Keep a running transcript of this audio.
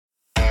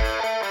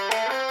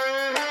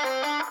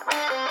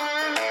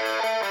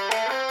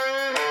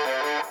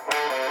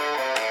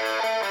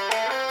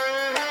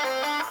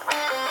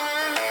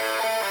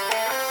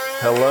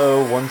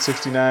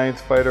169th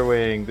Fighter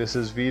Wing. This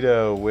is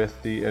Vito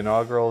with the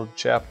inaugural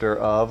chapter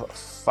of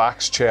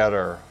Fox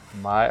Chatter,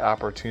 my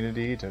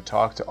opportunity to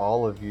talk to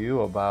all of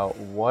you about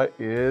what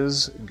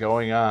is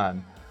going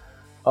on.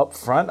 Up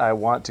front, I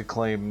want to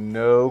claim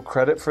no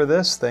credit for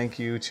this. Thank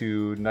you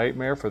to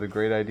Nightmare for the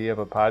great idea of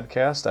a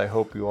podcast. I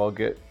hope you all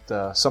get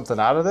something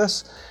out of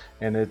this,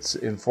 and it's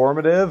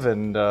informative,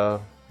 and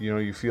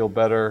you feel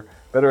better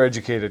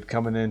educated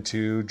coming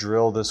into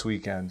drill this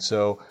weekend.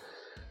 So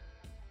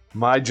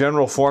my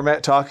general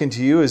format talking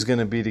to you is going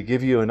to be to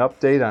give you an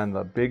update on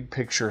the big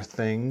picture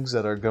things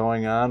that are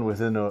going on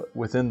within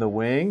the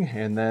wing,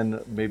 and then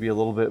maybe a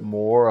little bit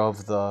more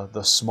of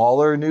the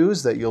smaller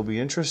news that you'll be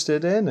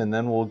interested in, and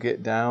then we'll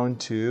get down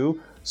to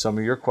some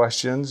of your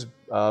questions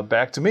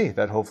back to me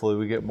that hopefully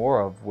we get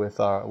more of with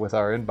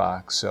our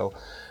inbox.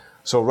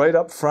 So right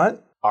up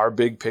front, our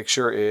big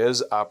picture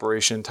is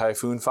Operation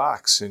Typhoon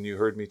Fox, and you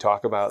heard me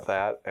talk about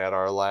that at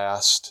our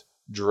last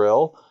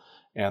drill.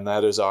 And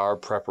that is our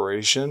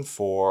preparation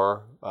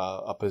for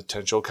a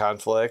potential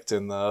conflict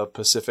in the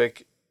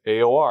Pacific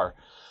AOR.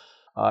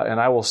 And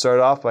I will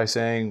start off by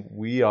saying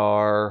we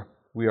are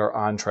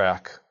on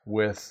track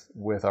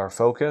with our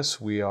focus.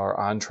 We are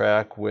on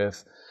track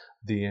with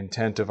the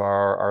intent of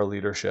our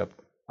leadership.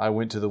 I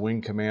went to the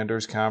Wing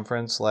Commanders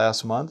Conference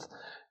last month,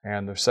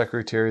 and the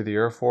Secretary of the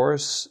Air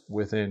Force,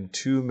 within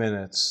 2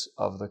 minutes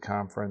of the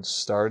conference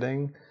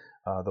starting,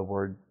 the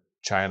word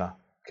China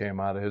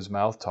came out of his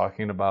mouth,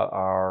 talking about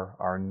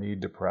our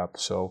need to prep.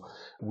 So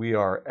we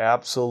are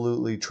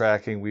absolutely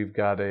tracking. We've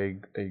got a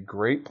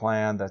great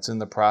plan that's in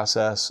the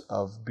process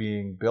of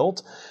being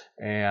built,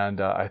 and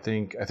I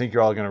think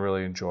you're all going to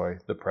really enjoy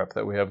the prep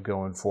that we have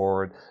going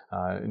forward,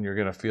 and you're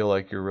going to feel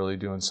like you're really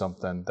doing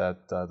something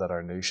that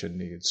our nation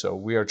needs. So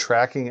we are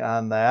tracking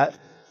on that.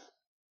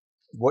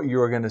 What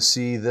you are going to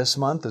see this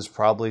month is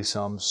probably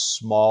some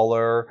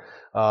smaller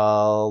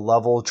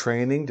level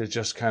training to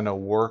just kind of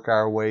work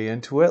our way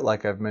into it.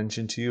 Like I've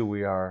mentioned to you,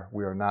 we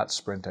are not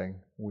sprinting.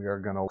 We are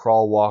going to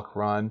crawl, walk,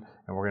 run,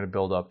 and we're going to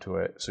build up to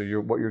it. So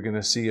what you're going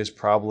to see is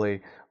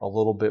probably a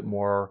little bit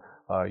more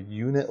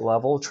unit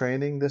level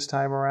training this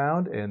time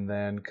around, and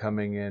then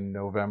coming in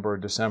November,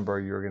 December,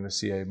 you're going to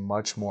see a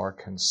much more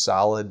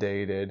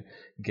consolidated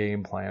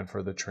game plan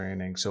for the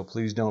training. So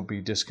please don't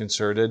be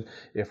disconcerted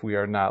if we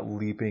are not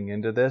leaping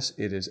into this.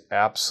 It is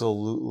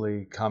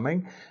absolutely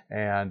coming,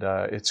 and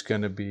it's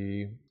going to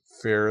be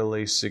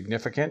fairly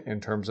significant in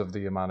terms of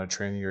the amount of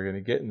training you're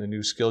going to get and the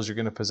new skills you're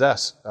going to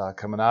possess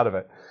coming out of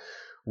it.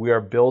 We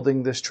are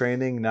building this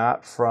training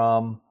not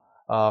from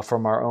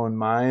our own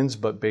minds,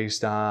 but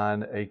based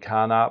on a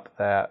CONOP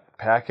that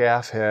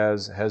PACAF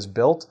has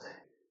built.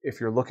 If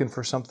you're looking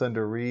for something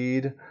to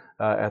read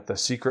at the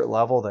secret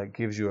level that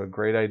gives you a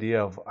great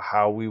idea of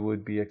how we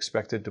would be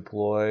expected to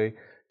deploy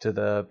to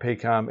the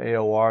PACOM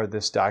AOR,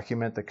 this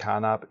document, the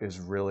CONOP, is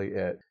really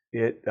it.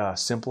 It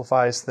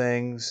simplifies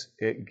things.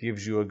 It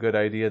gives you a good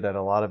idea that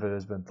a lot of it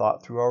has been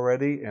thought through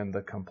already, and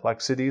the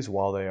complexities,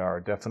 while they are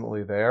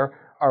definitely there,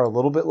 are a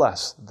little bit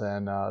less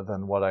than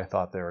what I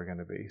thought they were going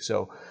to be.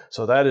 So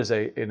that is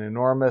an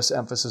enormous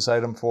emphasis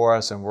item for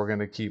us, and we're going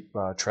to keep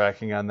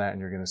tracking on that,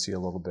 and you're going to see a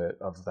little bit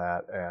of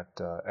that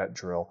at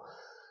drill.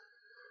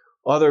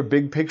 Other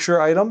big picture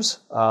items,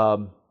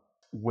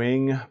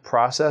 wing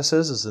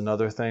processes is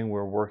another thing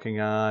we're working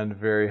on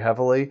very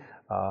heavily.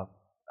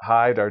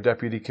 Hyde, our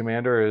deputy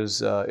commander,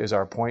 is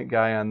our point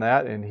guy on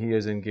that, and he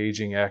is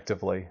engaging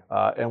actively.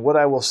 And what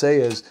I will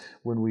say is,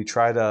 when we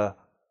try to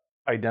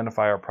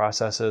identify our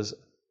processes,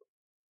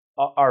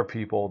 our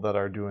people that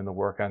are doing the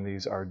work on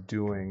these are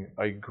doing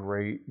a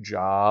great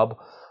job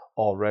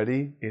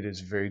already. It is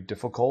very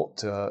difficult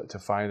to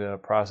find a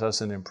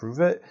process and improve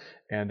it,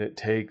 and it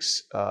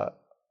takes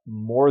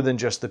more than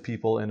just the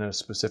people in a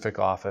specific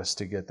office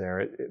to get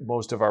there.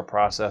 Most of our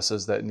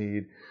processes that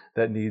need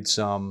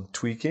some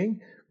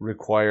tweaking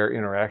require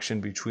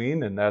interaction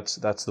between, and that's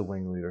the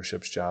wing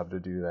leadership's job to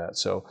do that.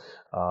 So,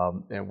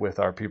 and with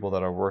our people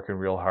that are working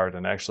real hard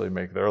and actually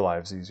make their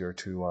lives easier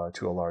to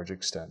a large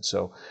extent.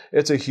 So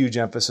it's a huge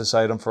emphasis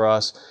item for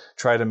us.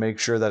 Try to make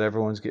sure that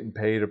everyone's getting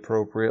paid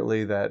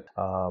appropriately, that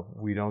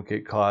we don't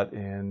get caught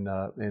in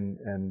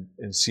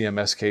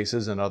CMS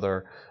cases and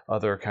other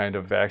kind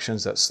of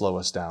actions that slow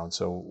us down.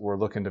 So we're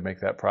looking to make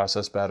that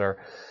process better.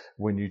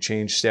 When you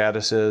change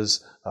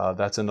statuses,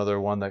 that's another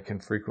one that can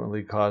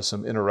frequently cause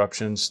some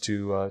interruptions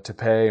to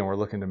pay, and we're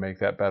looking to make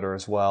that better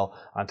as well.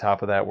 On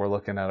top of that, we're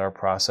looking at our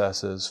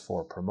processes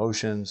for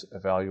promotions,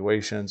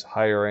 evaluations,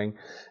 hiring,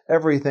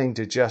 everything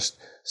to just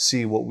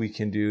see what we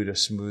can do to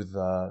smooth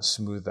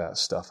that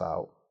stuff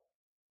out.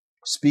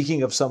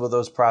 Speaking of some of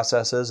those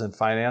processes in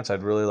finance,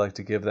 I'd really like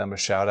to give them a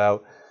shout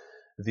out.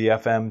 The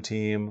FM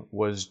team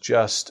was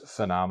just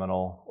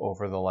phenomenal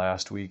over the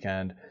last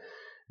weekend.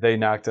 They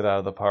knocked it out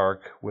of the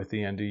park with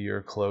the end of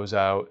year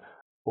closeout.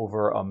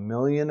 Over $1.5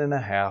 million in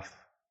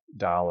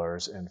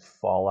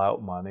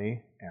fallout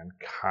money and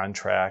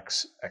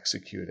contracts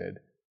executed.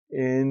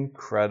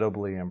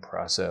 Incredibly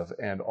impressive,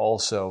 and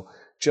also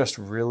just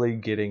really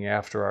getting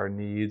after our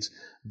needs.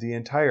 The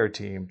entire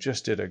team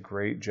just did a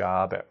great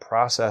job at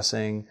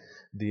processing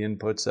the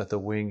inputs that the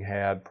wing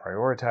had,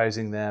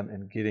 prioritizing them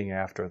and getting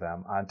after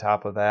them. On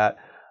top of that,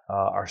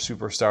 our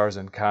superstars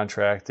in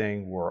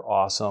contracting were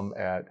awesome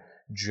at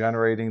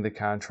generating the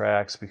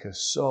contracts,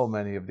 because so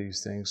many of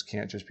these things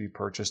can't just be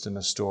purchased in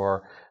a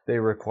store. They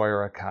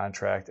require a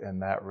contract,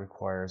 and that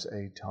requires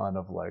a ton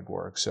of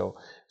legwork.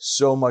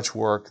 So much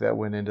work that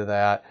went into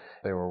that.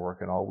 They were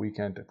working all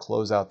weekend to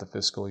close out the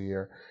fiscal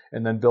year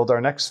and then build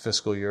our next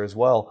fiscal year as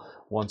well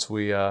once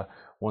we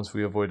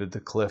avoided the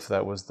cliff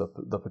that was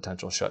the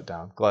potential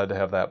shutdown. Glad to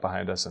have that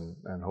behind us,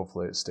 and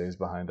hopefully it stays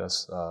behind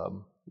us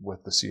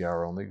with the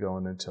CR only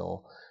going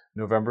until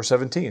November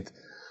 17th.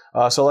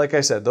 So like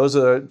I said, those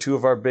are two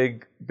of our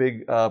big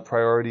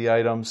priority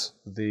items,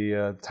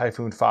 the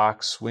Typhoon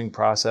Fox wing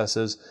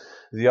processes.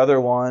 The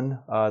other one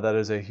that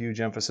is a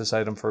huge emphasis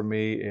item for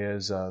me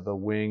is the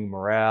wing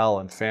morale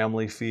and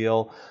family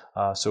feel.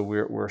 So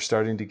we're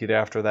starting to get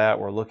after that.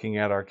 We're looking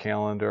at our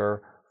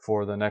calendar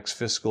for the next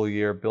fiscal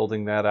year,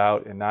 building that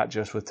out, and not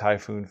just with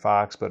Typhoon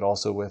Fox, but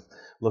also with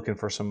looking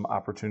for some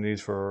opportunities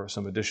for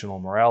some additional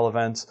morale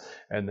events.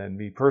 And then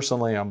me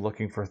personally, I'm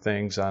looking for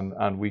things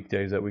on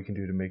weekdays that we can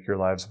do to make your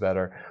lives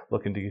better.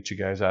 Looking to get you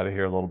guys out of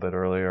here a little bit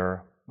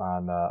earlier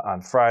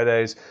on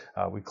Fridays.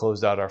 We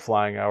closed out our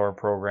flying hour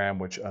program,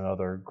 which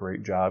another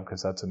great job,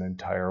 because that's an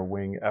entire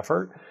wing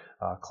effort.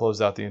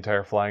 Closed out the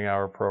entire flying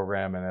hour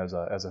program, and as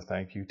a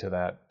thank you to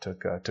that,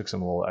 took some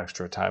little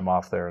extra time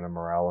off there in a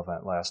morale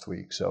event last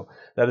week. So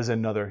that is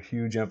another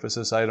huge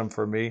emphasis item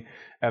for me.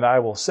 And I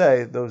will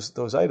say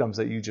those items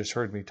that you just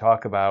heard me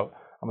talk about,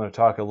 I'm going to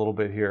talk a little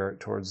bit here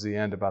towards the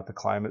end about the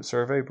climate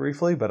survey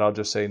briefly, but I'll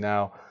just say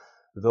now,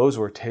 those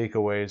were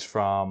takeaways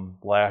from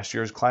last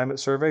year's climate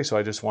survey. So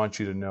I just want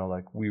you to know,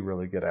 like, we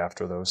really get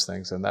after those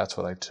things, and that's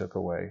what I took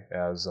away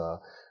as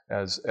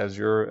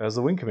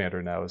the wing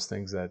commander now, is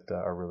things that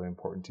are really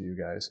important to you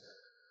guys.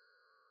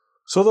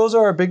 So those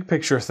are our big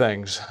picture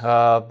things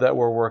that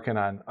we're working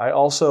on. I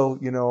also,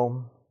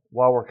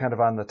 while we're kind of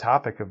on the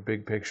topic of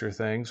big picture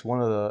things,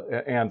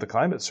 and the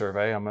climate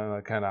survey, I'm going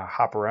to kind of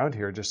hop around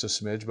here just a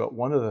smidge, but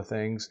one of the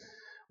things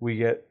we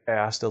get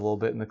asked a little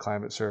bit in the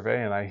climate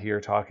survey, and I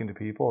hear talking to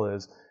people,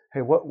 is,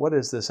 hey, what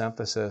is this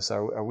emphasis?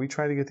 Are we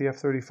trying to get the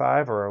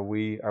F-35, or are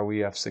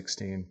we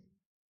F-16?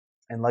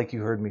 And like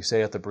you heard me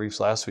say at the briefs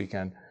last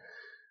weekend,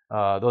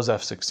 those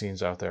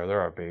F-16s out there,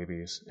 they're our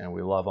babies, and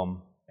we love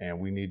them, and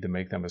we need to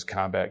make them as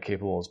combat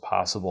capable as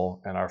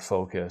possible, and our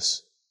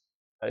focus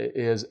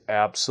is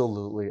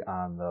absolutely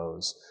on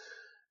those.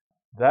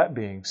 That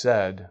being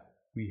said,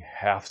 we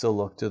have to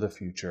look to the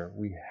future.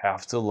 We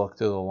have to look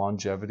to the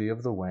longevity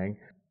of the wing,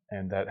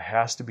 and that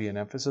has to be an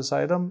emphasis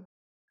item.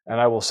 And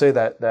I will say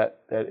that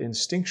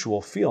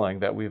instinctual feeling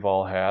that we've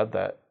all had,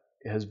 that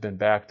has been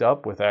backed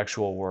up with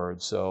actual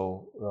words.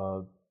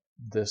 So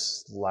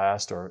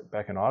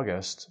back in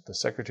August, the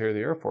Secretary of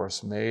the Air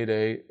Force made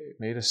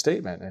a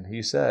statement, and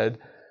he said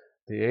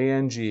the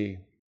ANG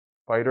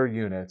fighter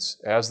units,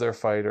 as their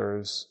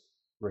fighters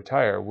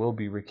retire, will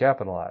be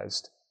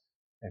recapitalized.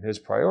 And his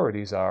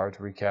priorities are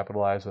to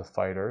recapitalize with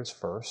fighters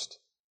first,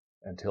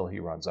 until he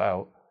runs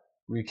out,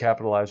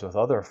 recapitalize with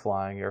other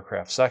flying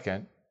aircraft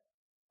second,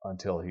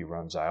 until he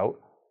runs out,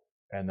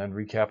 and then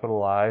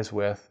recapitalize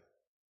with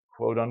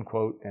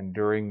quote-unquote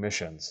enduring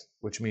missions,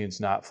 which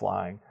means not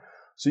flying.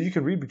 So you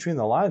can read between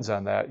the lines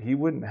on that. He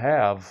wouldn't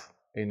have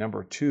a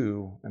number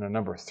 2 and a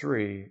number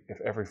 3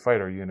 if every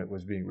fighter unit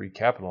was being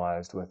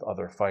recapitalized with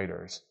other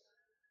fighters.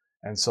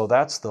 And so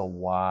that's the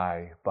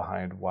why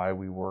behind why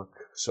we work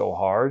so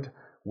hard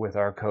with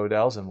our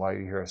CODELs, and why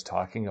you hear us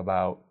talking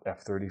about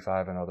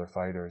F-35 and other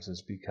fighters,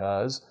 is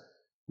because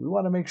we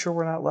want to make sure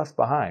we're not left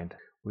behind.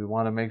 We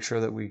want to make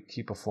sure that we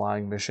keep a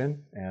flying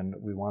mission, and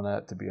we want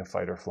that to be a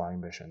fighter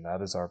flying mission.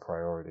 That is our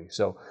priority.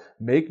 So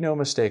make no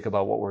mistake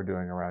about what we're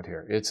doing around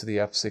here. It's the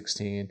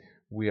F-16.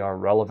 We are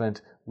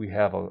relevant. We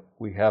have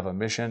a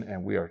mission,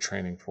 and we are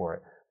training for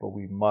it. But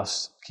we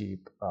must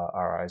keep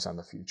our eyes on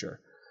the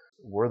future.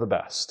 We're the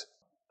best,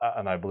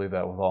 and I believe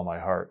that with all my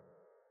heart.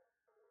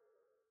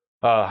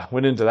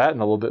 Went into that in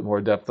a little bit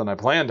more depth than I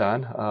planned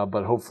on,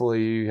 but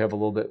hopefully you have a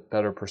little bit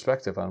better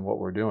perspective on what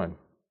we're doing.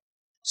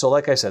 So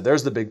like I said,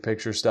 there's the big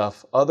picture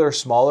stuff. Other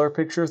smaller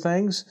picture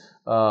things,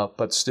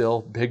 but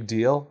still big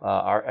deal.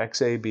 Our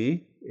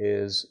XAB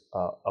is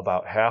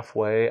about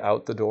halfway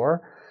out the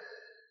door.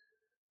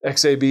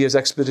 XAB is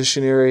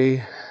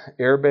Expeditionary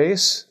Air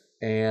Base,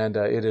 and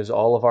it is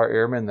all of our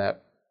airmen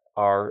that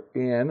are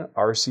in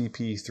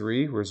RCP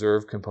 3,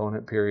 Reserve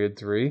Component Period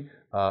 3,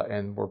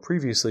 and were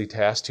previously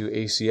tasked to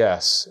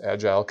ACS,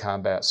 Agile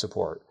Combat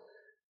Support.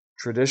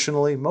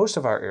 Traditionally, most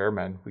of our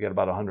airmen, we got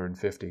about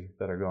 150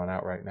 that are going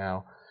out right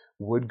now,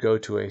 would go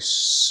to a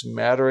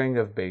smattering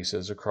of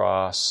bases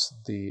across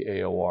the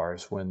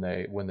AORs when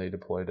they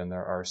deployed in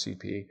their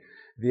RCP.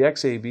 The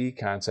XAB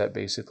concept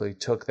basically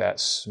took that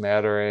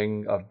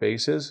smattering of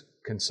bases,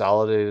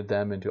 consolidated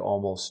them into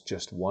almost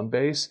just one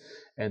base,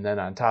 and then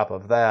on top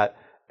of that,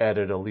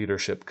 added a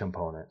leadership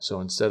component. So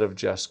instead of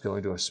just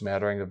going to a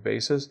smattering of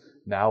bases,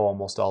 now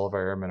almost all of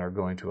our airmen are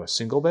going to a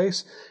single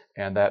base,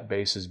 and that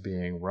base is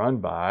being run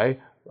by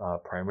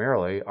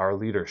primarily our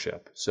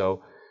leadership.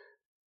 So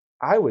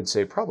I would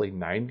say probably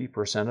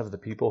 90% of the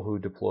people who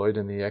deployed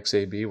in the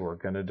XAB were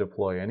going to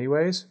deploy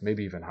anyways,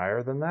 maybe even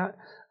higher than that.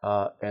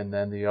 And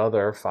then the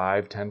other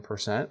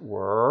 5-10%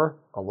 were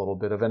a little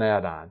bit of an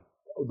add-on.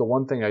 The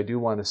one thing I do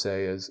want to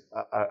say is,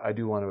 I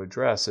do want to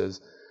address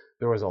is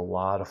there was a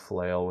lot of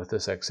flail with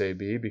this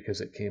XAB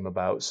because it came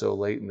about so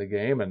late in the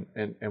game.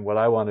 And what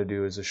I want to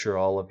do is assure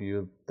all of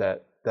you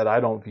that I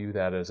don't view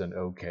that as an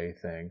okay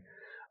thing.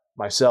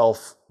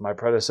 Myself, my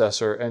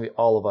predecessor, and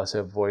all of us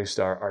have voiced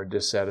our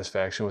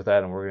dissatisfaction with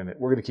that, and we're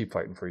gonna keep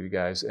fighting for you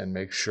guys and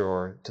make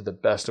sure, to the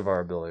best of our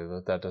ability,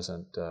 that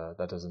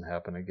doesn't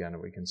happen again,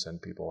 and we can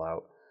send people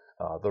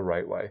out the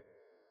right way.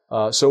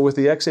 So with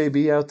the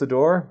XAB out the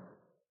door,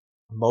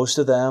 most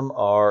of them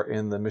are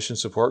in the mission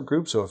support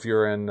group. So if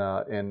you're in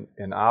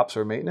ops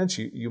or maintenance,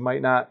 you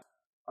might not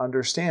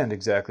understand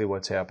exactly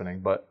what's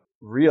happening, but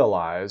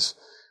realize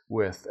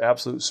with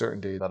absolute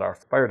certainty that our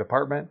fire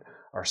department,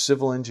 our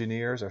civil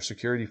engineers, our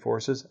security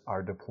forces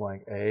are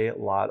deploying a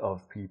lot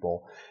of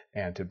people.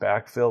 And to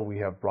backfill, we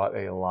have brought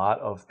a lot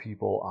of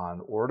people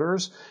on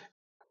orders,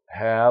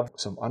 have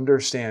some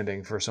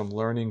understanding for some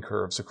learning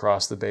curves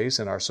across the base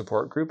in our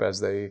support group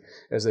as they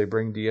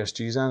bring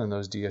DSGs on and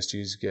those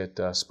DSGs get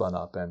spun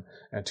up. And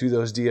to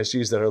those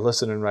DSGs that are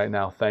listening right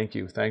now, thank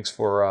you. Thanks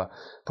for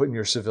putting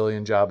your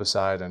civilian job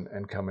aside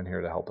and coming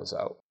here to help us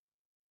out.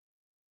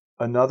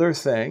 Another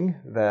thing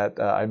that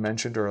I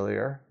mentioned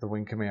earlier, the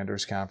Wing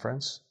Commanders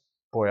Conference.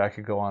 Boy, I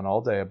could go on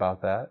all day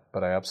about that,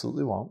 but I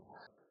absolutely won't.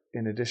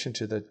 In addition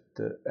to the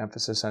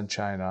emphasis on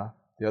China,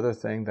 the other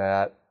thing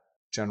that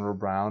General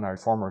Brown, our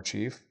former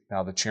chief,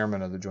 now the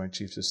chairman of the Joint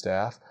Chiefs of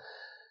Staff,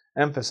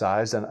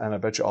 emphasized, and I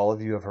bet you all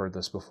of you have heard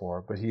this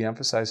before, but he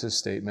emphasized his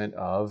statement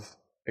of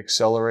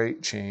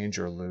accelerate, change,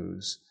 or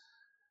lose.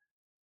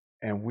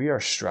 And we are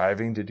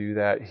striving to do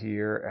that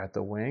here at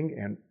the Wing.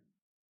 And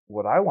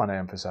what I want to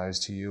emphasize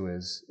to you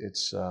is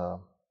it's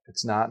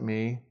not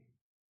me,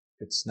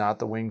 it's not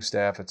the Wing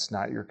staff, it's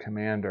not your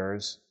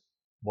commanders.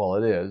 Well,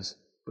 it is,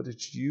 but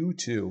it's you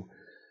too.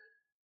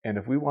 And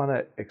if we want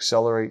to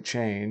accelerate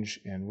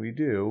change, and we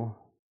do,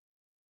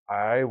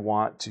 I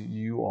want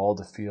you all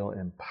to feel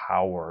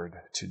empowered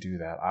to do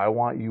that. I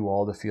want you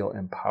all to feel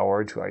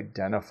empowered to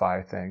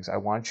identify things. I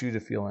want you to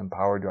feel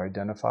empowered to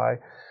identify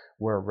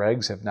where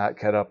regs have not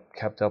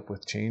kept up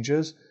with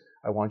changes.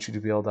 I want you to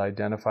be able to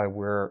identify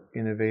where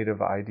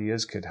innovative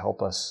ideas could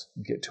help us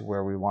get to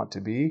where we want to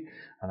be.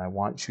 And I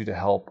want you to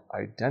help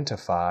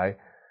identify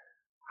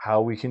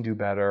how we can do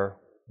better,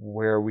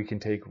 where we can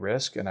take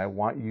risk. And I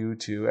want you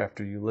to,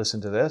 after you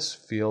listen to this,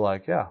 feel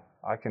like, yeah,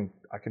 I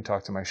can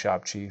talk to my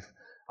shop chief.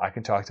 I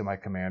can talk to my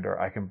commander.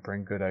 I can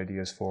bring good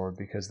ideas forward,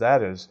 because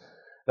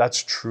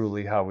that's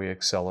truly how we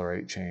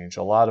accelerate change.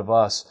 A lot of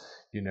us,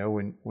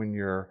 when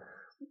you're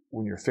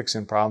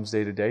fixing problems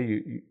day to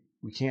day,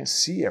 we can't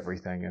see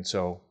everything. And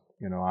so,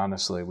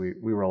 honestly, we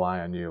rely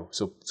on you.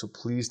 So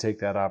please take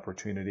that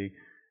opportunity.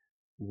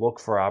 Look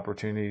for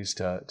opportunities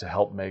to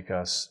help make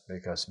us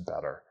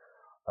better,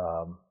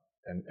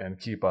 and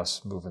keep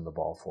us moving the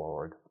ball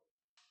forward.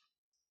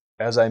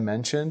 As I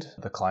mentioned,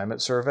 the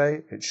climate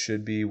survey, it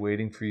should be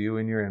waiting for you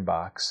in your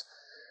inbox.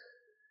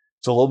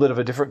 It's a little bit of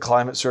a different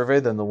climate survey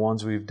than the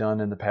ones we've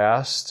done in the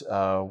past.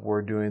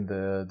 We're doing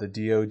the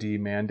DoD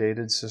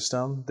mandated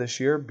system this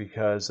year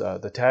because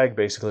the TAG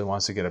basically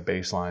wants to get a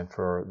baseline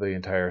for the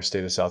entire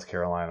state of South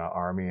Carolina,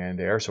 Army and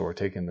Air. So we're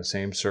taking the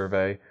same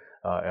survey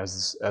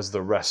as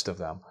the rest of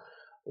them.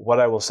 What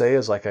I will say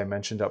is, like I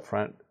mentioned up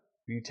front,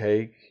 we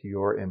take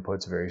your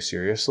inputs very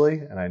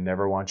seriously, and I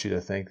never want you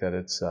to think that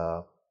it's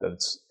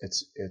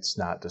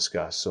not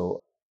discussed. So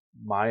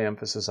my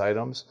emphasis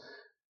items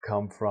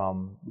come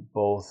from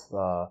both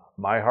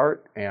my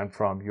heart and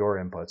from your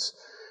inputs,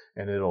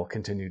 and it'll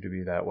continue to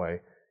be that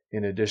way.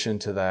 In addition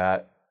to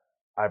that,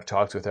 I've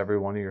talked with every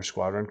one of your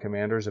squadron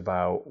commanders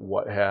about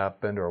what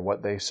happened or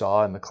what they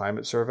saw in the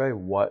climate survey,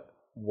 what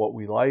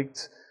we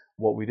liked,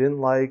 what we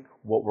didn't like,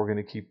 what we're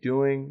going to keep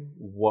doing,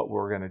 what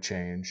we're going to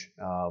change.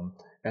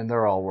 And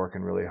they're all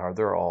working really hard.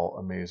 They're all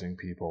amazing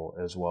people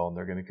as well, and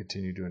they're going to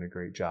continue doing a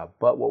great job.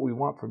 But what we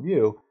want from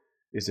you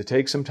is to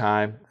take some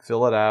time,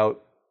 fill it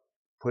out,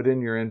 put in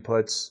your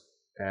inputs,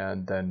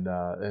 and then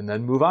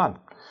move on,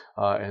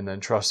 and then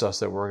trust us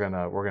that we're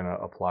gonna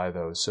apply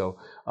those. So,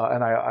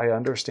 and I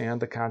understand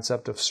the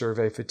concept of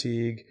survey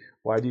fatigue.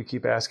 Why do you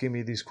keep asking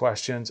me these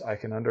questions? I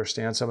can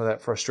understand some of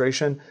that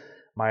frustration.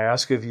 My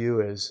ask of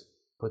you is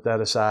put that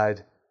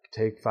aside,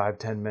 take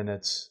 5-10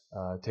 minutes,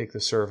 take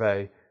the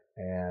survey,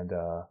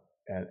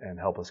 and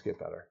help us get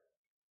better.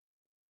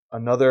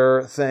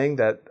 Another thing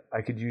that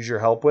I could use your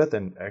help with,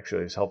 and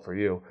actually is help for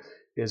you,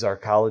 is our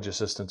college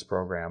assistance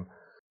program.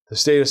 The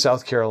state of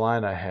South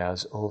Carolina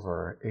has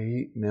over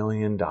 $8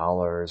 million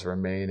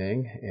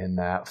remaining in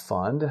that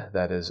fund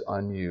that is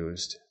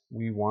unused.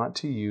 We want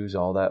to use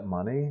all that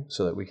money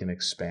so that we can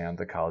expand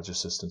the college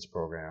assistance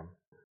program.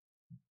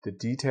 The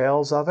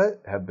details of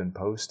it have been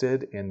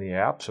posted in the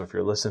app. So if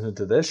you're listening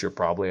to this, you're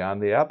probably on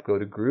the app. Go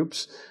to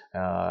groups,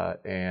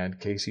 and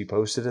Casey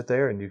posted it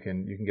there, and you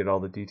can get all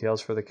the details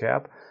for the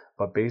CAP.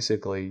 but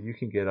basically you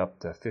can get up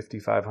to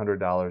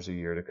 $5,500 a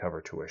year to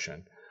cover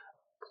tuition.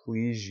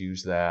 Please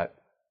use that,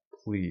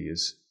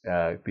 please,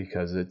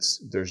 because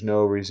there's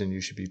no reason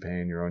you should be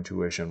paying your own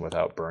tuition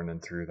without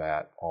burning through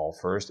that all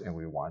first, and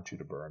we want you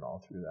to burn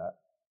all through that.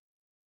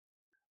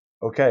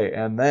 Okay,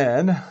 and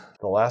then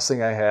the last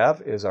thing I have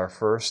is our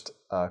first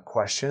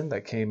question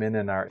that came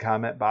in our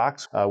comment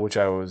box, which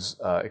I was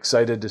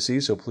excited to see.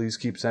 So please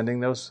keep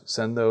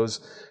send those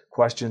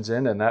questions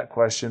in. And that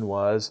question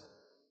was,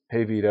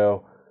 hey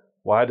Vito,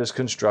 why does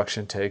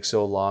construction take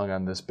so long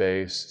on this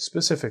base?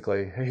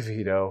 Specifically, hey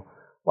Vito,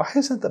 why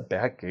isn't the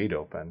back gate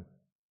open?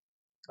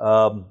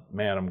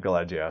 Man, I'm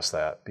glad you asked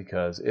that,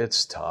 because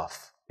it's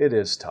tough. It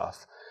is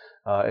tough.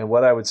 And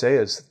what I would say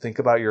is think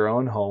about your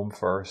own home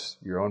first,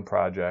 your own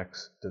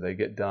projects. Do they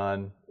get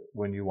done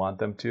when you want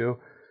them to?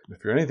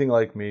 If you're anything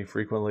like me,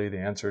 frequently the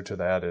answer to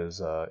that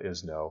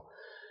is no.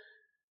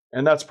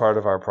 And that's part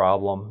of our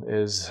problem,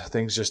 is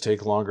things just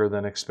take longer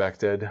than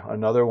expected.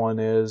 Another one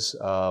is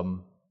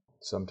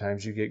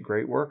sometimes you get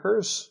great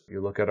workers.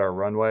 You look at our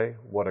runway,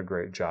 what a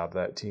great job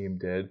that team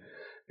did.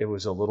 It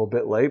was a little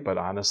bit late, but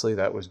honestly,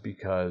 that was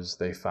because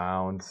they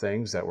found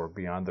things that were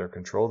beyond their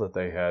control that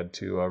they had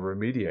to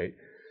remediate.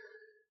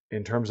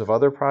 In terms of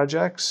other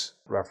projects,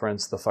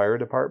 reference the fire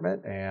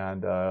department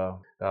and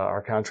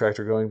our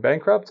contractor going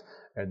bankrupt.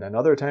 And then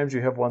other times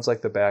you have ones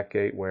like the back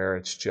gate where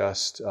it's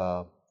just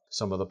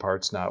some of the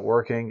parts not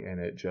working and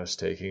it just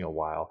taking a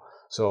while.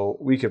 So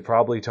we could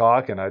probably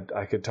talk, and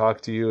I could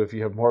talk to you if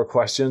you have more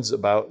questions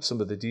about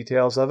some of the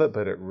details of it,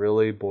 but it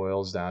really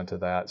boils down to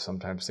that.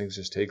 Sometimes things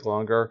just take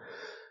longer.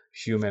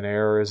 Human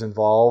error is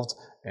involved,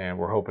 and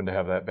we're hoping to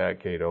have that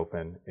back gate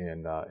open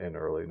in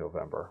early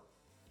November.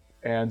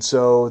 And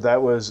so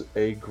that was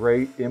a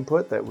great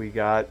input that we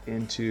got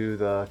into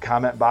the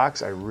comment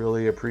box. I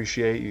really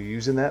appreciate you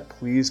using that.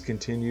 Please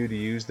continue to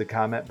use the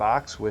comment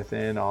box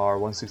within our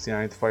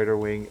 169th Fighter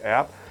Wing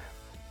app.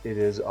 It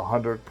is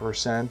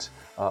 100%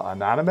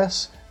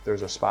 anonymous.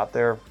 There's a spot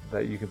there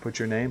that you can put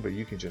your name, but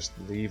you can just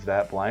leave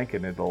that blank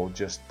and it'll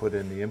just put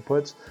in the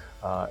inputs.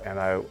 And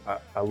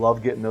I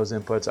love getting those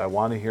inputs. I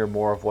want to hear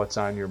more of what's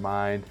on your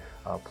mind.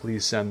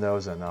 Please send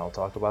those and I'll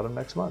talk about them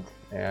next month.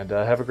 And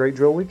have a great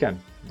drill weekend.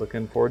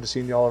 Looking forward to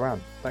seeing you all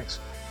around. Thanks.